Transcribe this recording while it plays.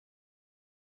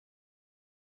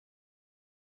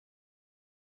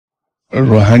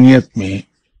روحانیت میں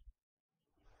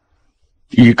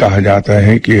یہ کہا جاتا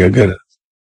ہے کہ اگر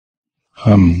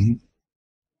ہم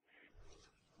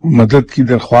مدد کی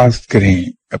درخواست کریں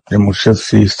اپنے مرشد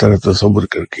سے اس طرح تصور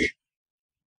کر کے،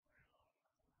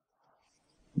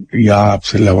 یا آپ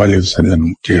صلی اللہ علیہ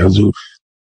وسلم کے حضور،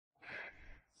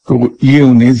 تو یہ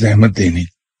انہیں زحمت دینے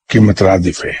کے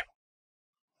مترادف ہے،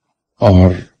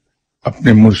 اور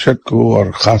اپنے مرشد کو،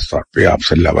 اور خاص طور پہ آپ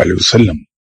صلی اللہ علیہ وسلم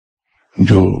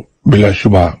جو بلا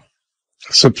شبہ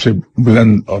سب سے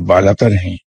بلند اور بالا تر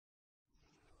ہیں،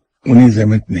 انہیں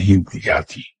زحمت نہیں دی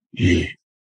جاتی، یہ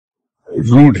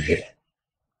روڈ ہے۔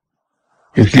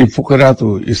 اس لیے فقراء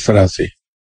تو اس طرح سے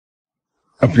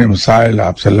اپنے مسائل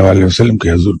آپ صلی اللہ علیہ وسلم کے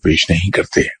حضور پیش نہیں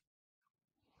کرتے۔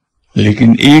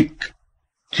 لیکن ایک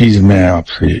چیز میں آپ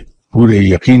سے پورے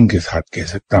یقین کے ساتھ کہہ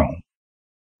سکتا ہوں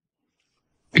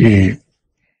کہ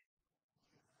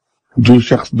جو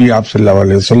شخص بھی آپ صلی اللہ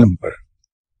علیہ وسلم پر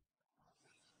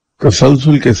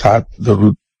تسلسل کے ساتھ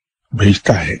درود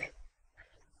بھیجتا ہے،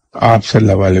 آپ صلی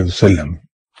اللہ علیہ وسلم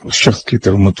اس شخص کی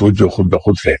طرف متوجہ خود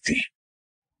بخود رہتے ہیں۔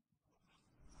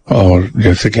 اور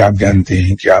جیسے کہ آپ جانتے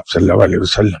ہیں کہ آپ صلی اللہ علیہ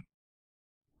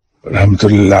وسلم رحمت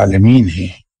اللہ عالمین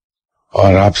ہیں،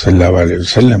 اور آپ صلی اللہ علیہ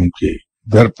وسلم کے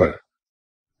در پر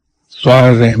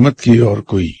سوال رحمت کی اور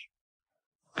کوئی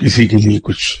کسی کے لیے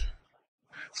کچھ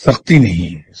سختی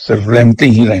نہیں ہے، صرف رحمتیں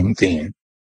ہی رحمتیں ہیں۔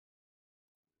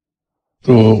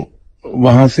 تو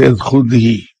وہاں سے خود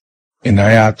ہی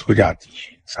عنایات ہو جاتی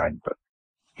ہیں انسان پر،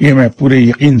 یہ میں پورے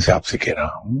یقین سے آپ سے کہہ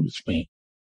رہا ہوں۔ اس میں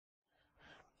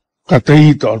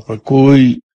قطعی طور پر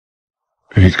کوئی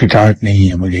ہچکچاہٹ نہیں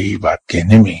ہے مجھے یہ بات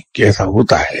کہنے میں کہ ایسا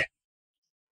ہوتا ہے۔